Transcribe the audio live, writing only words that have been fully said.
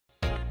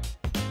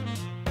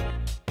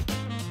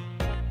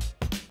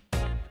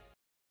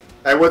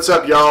Hey, what's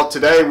up, y'all?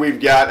 Today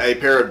we've got a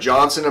pair of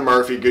Johnston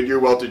Murphy Goodyear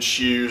welted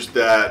shoes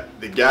that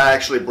the guy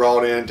actually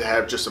brought in to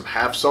have just some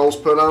half soles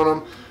put on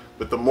them.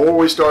 But the more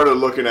we started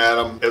looking at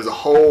them, it was a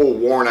whole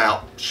worn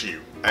out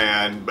shoe.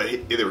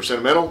 But they were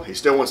sentimental. He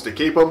still wants to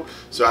keep them.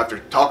 So after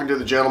talking to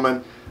the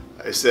gentleman,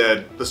 I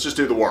said, let's just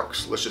do the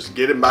works. Let's just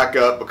get him back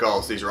up,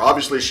 because these are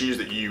obviously shoes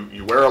that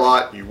you wear a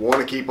lot. You want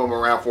to keep them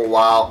around for a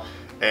while,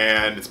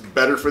 and it's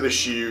better for the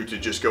shoe to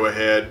just go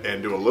ahead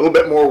and do a little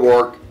bit more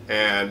work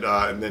and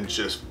then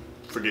just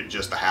forget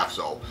just the half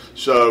sole.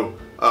 So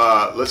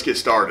let's get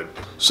started.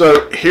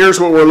 So here's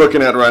what we're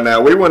looking at right now.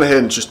 We went ahead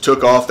and just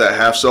took off that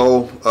half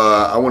sole.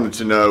 I wanted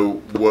to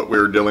know what we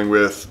were dealing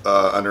with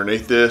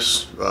underneath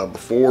this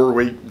before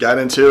we got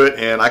into it,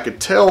 and I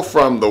could tell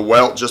from the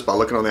welt just by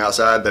looking on the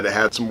outside that it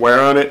had some wear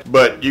on it,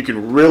 but you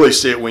can really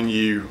see it when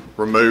you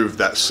remove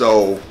that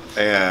sole,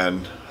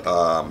 and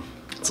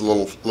it's a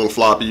little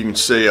floppy. You can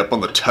see up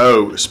on the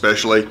toe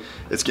especially,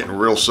 it's getting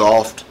real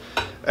soft,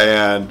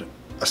 and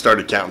I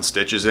started counting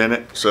stitches in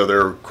it, so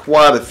there are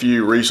quite a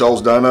few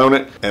resoles done on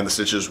it, and the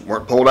stitches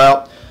weren't pulled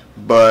out.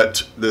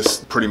 But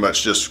this pretty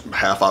much just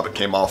half of it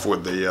came off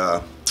with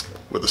the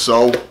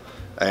sole.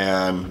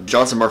 And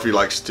Johnston Murphy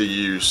likes to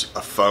use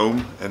a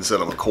foam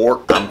instead of a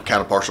cork. I'm kind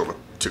of partial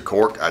to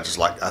cork. I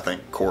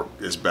think cork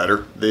is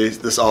better.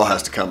 This all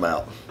has to come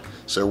out.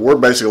 So we're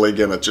basically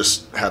gonna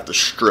just have to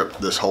strip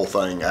this whole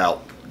thing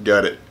out,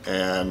 gut it,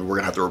 and we're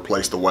gonna have to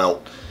replace the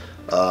welt.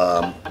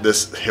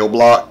 This heel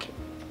block,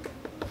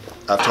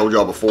 I've told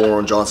y'all before,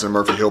 on Johnston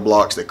Murphy heel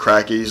blocks, they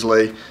crack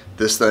easily.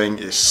 This thing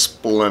is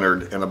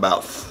splintered in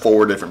about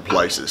 4 different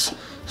places.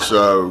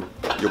 So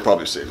you'll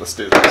probably see. Let's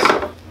do this.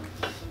 Look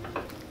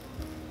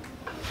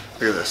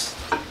at this.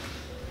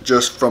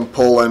 Just from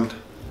pulling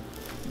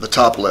the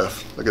top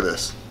lift. Look at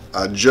this.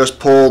 I just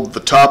pulled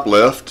the top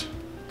lift,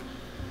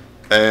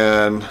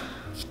 and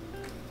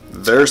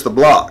there's the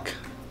block.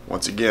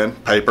 Once again,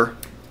 paper.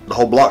 The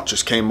whole block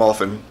just came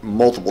off in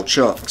multiple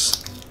chunks.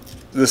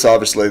 This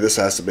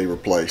has to be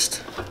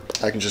replaced.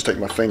 I can just take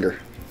my finger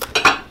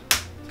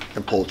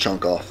and pull a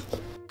chunk off.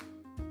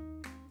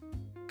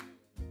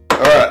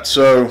 Alright,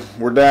 so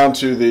we're down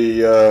to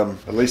the,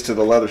 at least to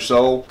the leather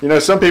sole. You know,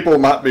 some people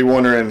might be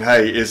wondering,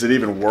 hey, is it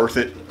even worth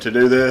it to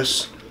do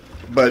this?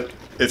 But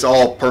it's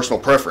all personal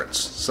preference.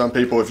 Some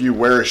people, if you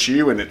wear a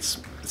shoe and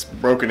it's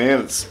broken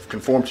in, it's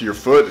conformed to your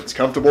foot, it's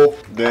comfortable,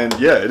 then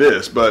yeah, it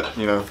is. But,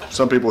 you know,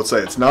 some people would say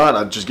it's not,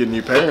 I'd just get a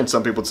new pair, and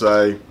some people would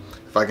say,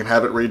 if I can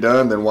have it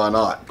redone, then why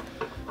not?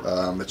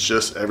 It's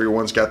just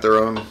everyone's got their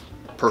own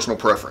personal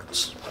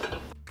preference.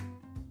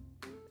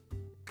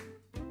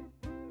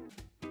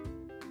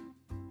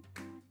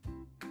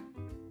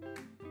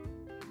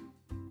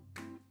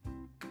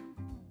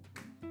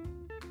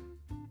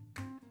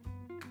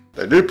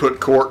 They do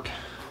put cork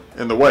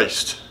in the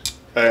waist,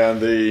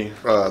 and the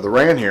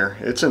ran here,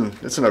 it's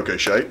in okay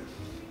shape,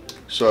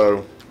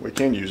 so we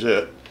can use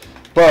it.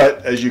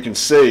 But as you can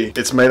see,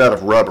 it's made out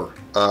of rubber.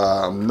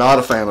 I'm not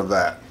a fan of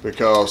that,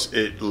 because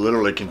it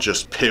literally can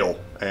just peel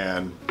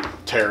and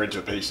tear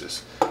into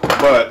pieces.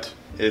 But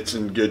it's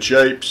in good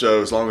shape,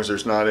 so as long as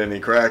there's not any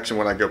cracks, and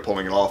when I go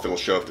pulling it off, it'll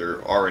show if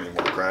there are any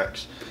more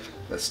cracks.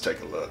 Let's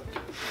take a look.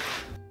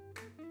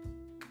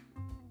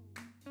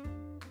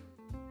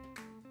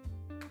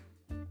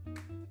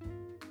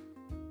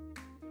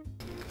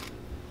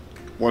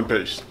 One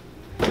piece.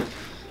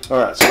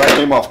 Alright, so that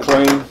came off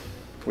clean.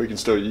 We can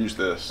still use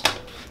this.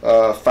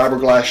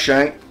 Fiberglass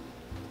shank.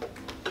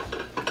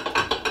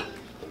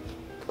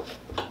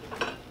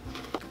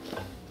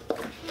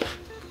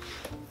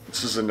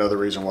 This is another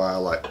reason why I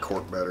like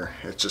cork better.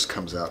 It just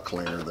comes out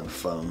cleaner than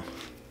foam.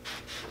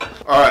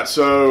 Alright,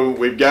 so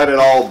we've got it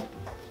all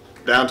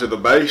down to the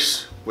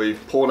base. We've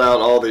pulled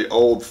out all the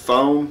old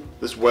foam.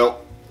 This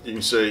welt, you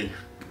can see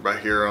right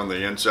here on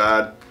the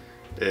inside,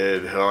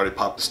 it had already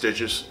popped the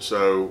stitches.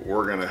 So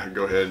we're going to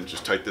go ahead and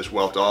just take this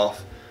welt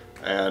off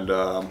and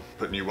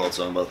put new welts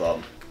on both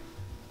of them.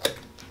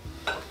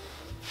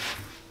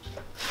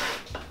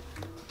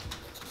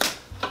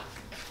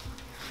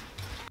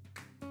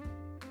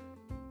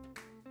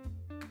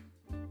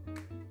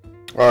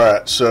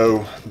 Alright,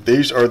 so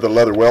these are the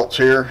leather welts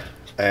here,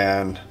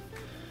 and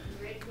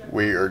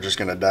we are just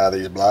going to dye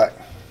these black.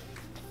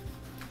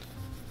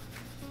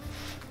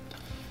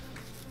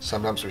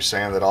 Sometimes we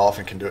sand it off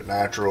and can do it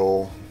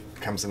natural.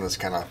 It comes in this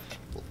kind of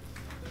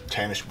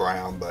tannish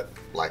brown, but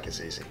black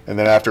is easy. And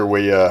then after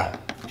we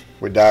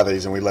dye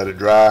these and we let it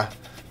dry,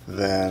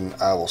 then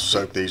I will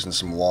soak these in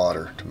some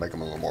water to make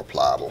them a little more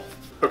pliable.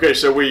 Okay,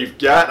 so we've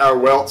got our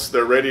welts.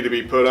 They're ready to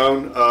be put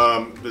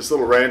on. This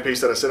little ran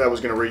piece that I said I was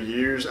going to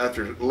reuse,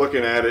 after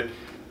looking at it,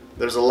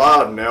 there's a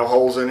lot of nail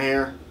holes in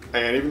here,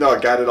 and even though I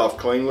got it off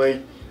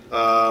cleanly,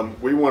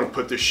 we want to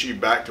put this shoe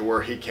back to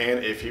where he can,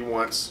 if he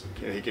wants,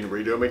 he can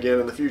redo them again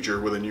in the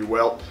future with a new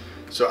welt.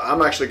 So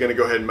I'm actually going to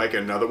go ahead and make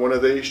another one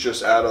of these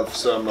just out of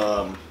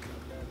some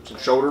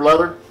shoulder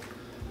leather,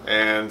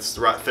 and it's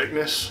the right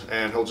thickness,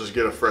 and he'll just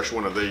get a fresh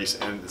one of these,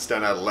 and it's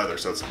done out of leather,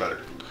 so it's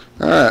better.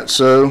 Alright,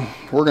 so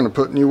we're going to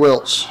put new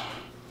welts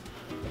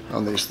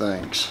on these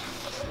things.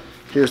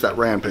 Here's that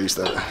ram piece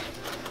that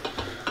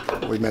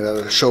we made out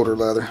of shoulder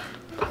leather.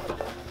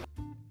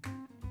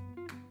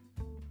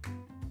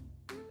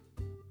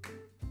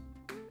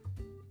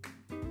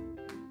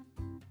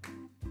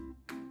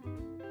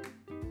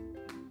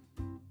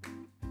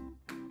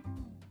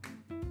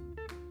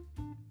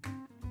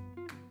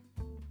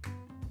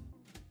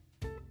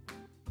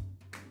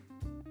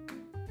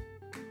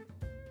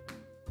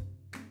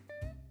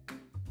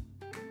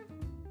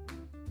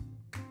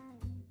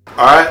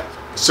 Alright,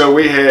 so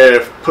we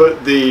have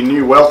put the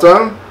new welt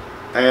on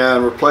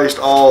and replaced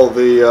all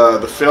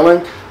the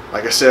filling.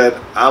 Like I said,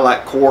 I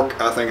like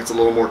cork. I think it's a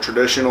little more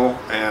traditional,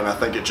 and I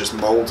think it just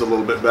molds a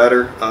little bit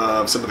better.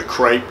 Some of the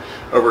crepe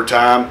over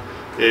time,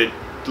 it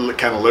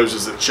kind of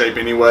loses its shape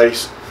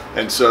anyways,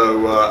 and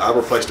so I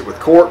replaced it with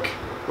cork.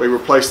 We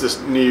replaced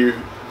this new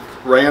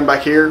ram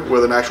back here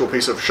with an actual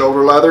piece of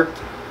shoulder leather,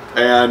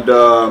 and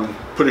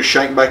put a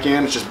shank back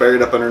in. It's just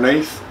buried up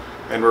underneath,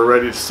 and we're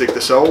ready to stick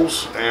the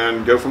soles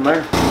and go from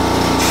there.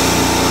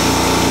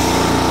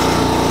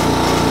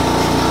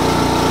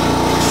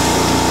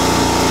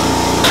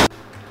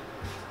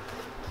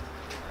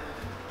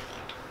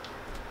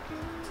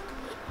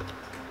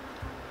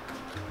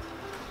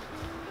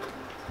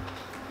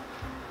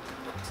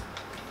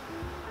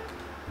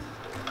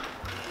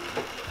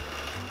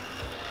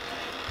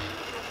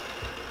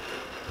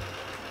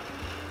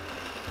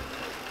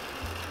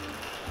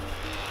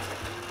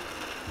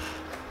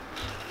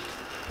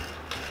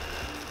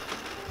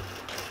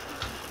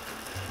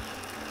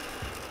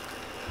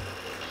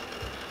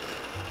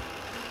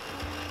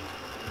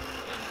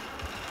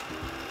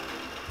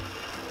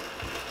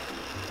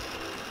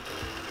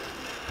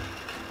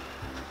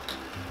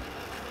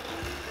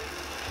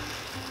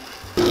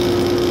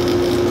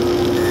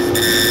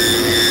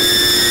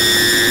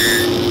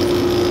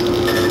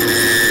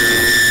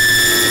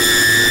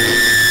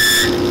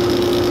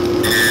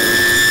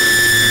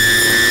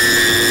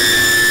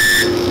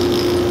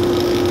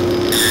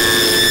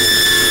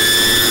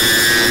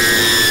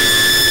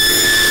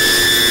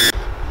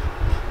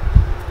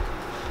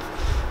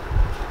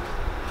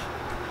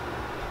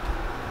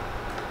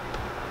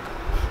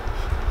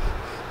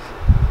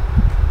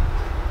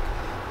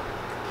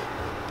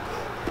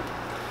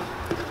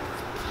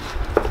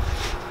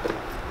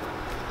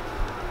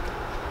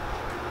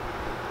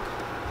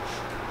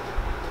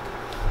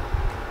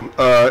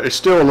 It's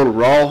still a little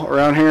raw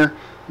around here,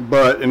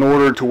 but in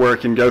order to where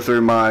it can go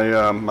through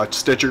my my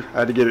stitcher, I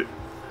had to get it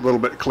a little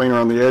bit cleaner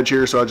on the edge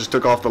here, so I just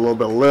took off the little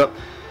bit of lip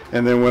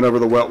and then went over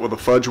the welt with a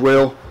fudge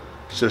wheel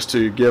just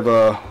to give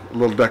a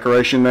little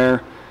decoration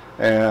there,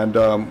 and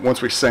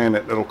once we sand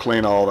it, it'll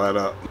clean all that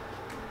up.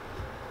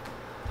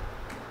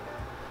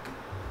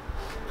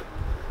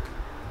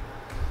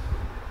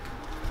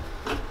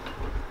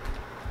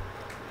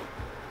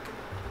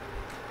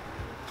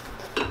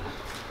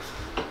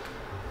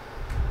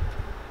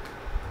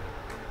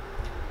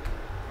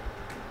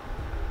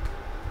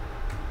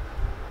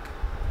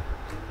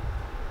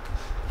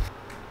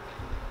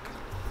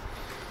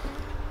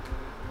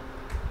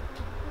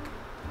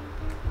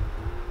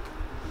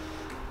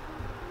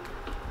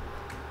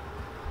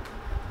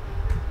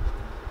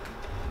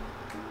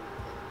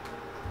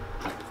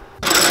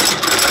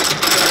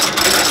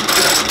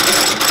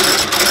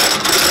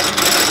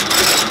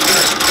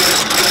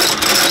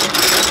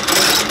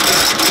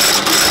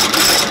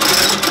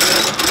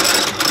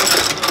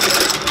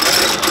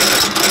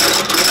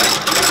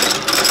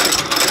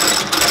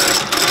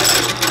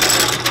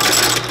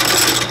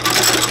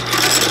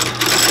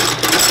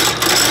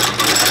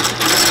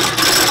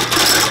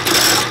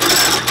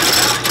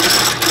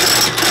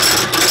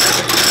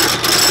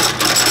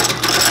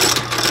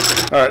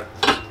 Alright,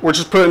 we're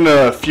just putting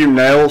a few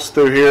nails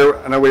through here.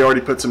 I know we already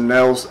put some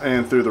nails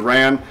in through the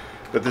ran,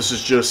 but this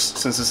is just,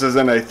 since this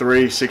isn't a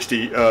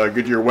 360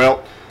 Goodyear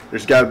welt,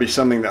 there's got to be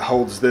something that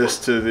holds this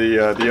to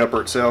the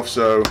upper itself.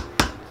 So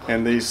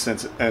in these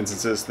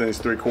instances, these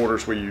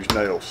 3/4, we use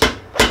nails.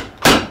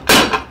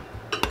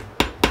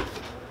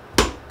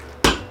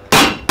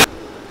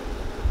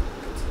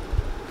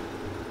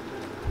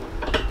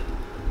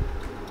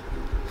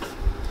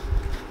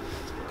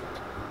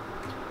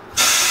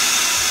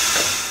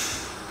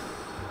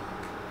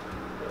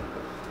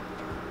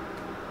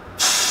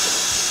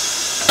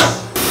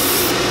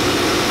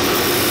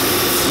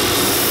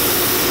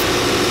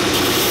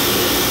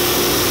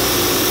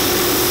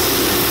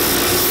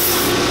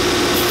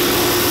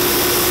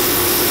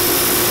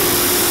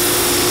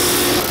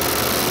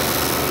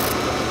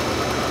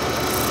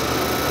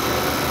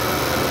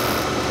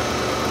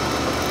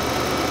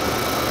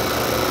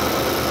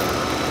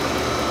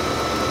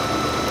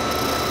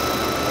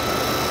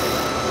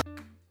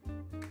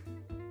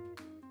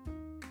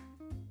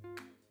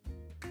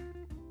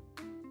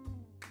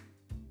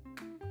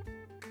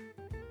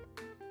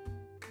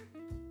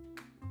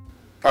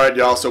 Alright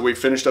y'all, so we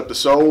finished up the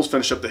soles,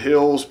 finished up the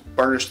heels,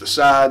 burnished the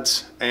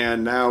sides,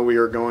 and now we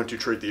are going to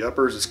treat the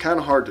uppers. It's kind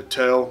of hard to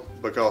tell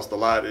because the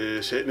light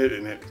is hitting it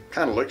and it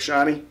kind of looks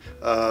shiny,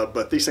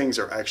 but these things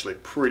are actually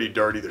pretty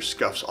dirty. There's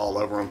scuffs all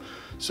over them.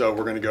 So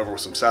we're going to go over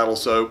with some saddle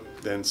soap,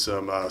 then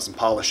some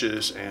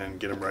polishes, and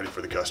get them ready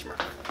for the customer.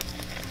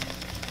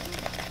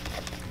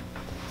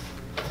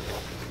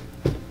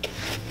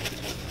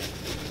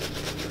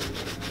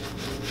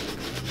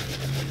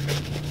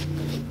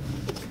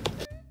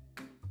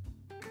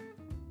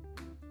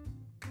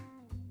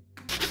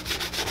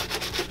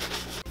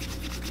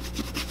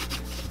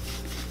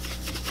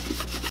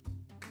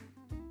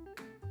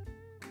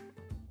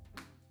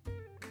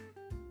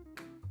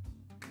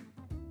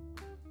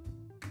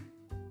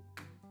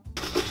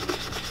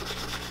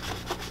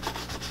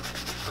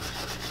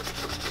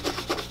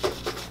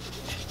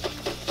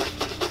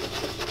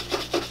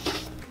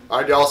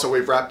 Alright y'all, so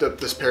we've wrapped up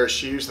this pair of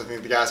shoes. I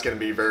think the guy's going to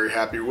be very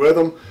happy with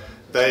them.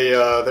 They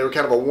were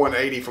kind of a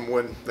 180 from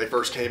when they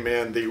first came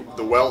in.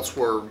 The welts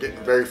were getting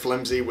very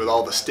flimsy with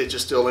all the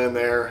stitches still in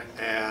there,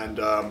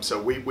 and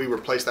so we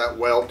replaced that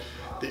welt.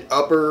 The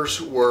uppers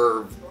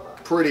were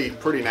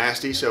pretty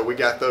nasty, so we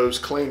got those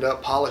cleaned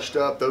up, polished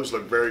up. Those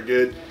look very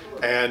good.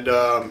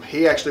 And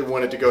he actually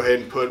wanted to go ahead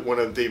and put one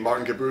of the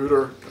Martin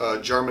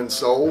Gebruder German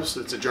soles.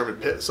 It's a German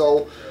pit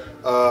sole,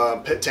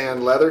 pit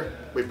tan leather.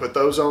 We put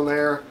those on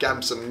there, got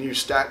him some new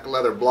stacked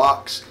leather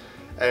blocks,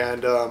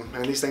 and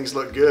these things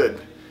look good.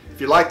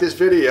 If you like this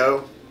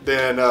video,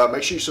 then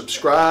make sure you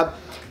subscribe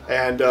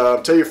and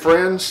tell your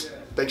friends.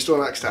 Thanks till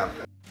next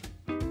time.